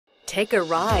Take a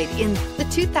ride in the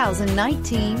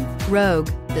 2019 Rogue.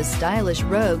 The stylish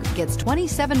Rogue gets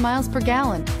 27 miles per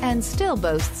gallon and still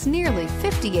boasts nearly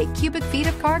 58 cubic feet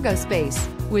of cargo space.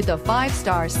 With a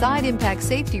 5-star side impact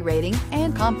safety rating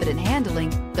and confident handling,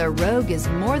 the Rogue is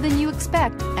more than you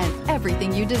expect and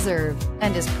everything you deserve,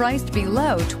 and is priced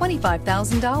below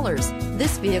 $25,000.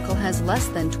 This vehicle has less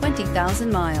than 20,000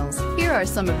 miles. Here are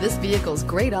some of this vehicle's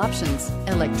great options: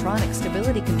 electronic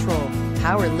stability control,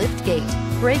 power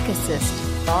liftgate, brake assist,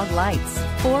 fog lights,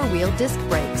 4-wheel disc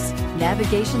brakes,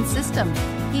 navigation system,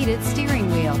 heated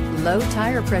steering wheel, low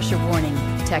tire pressure warning,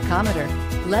 tachometer,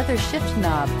 leather shift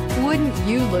knob. Wouldn't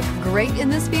you look great in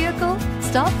this vehicle?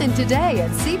 Stop in today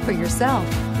and see for yourself.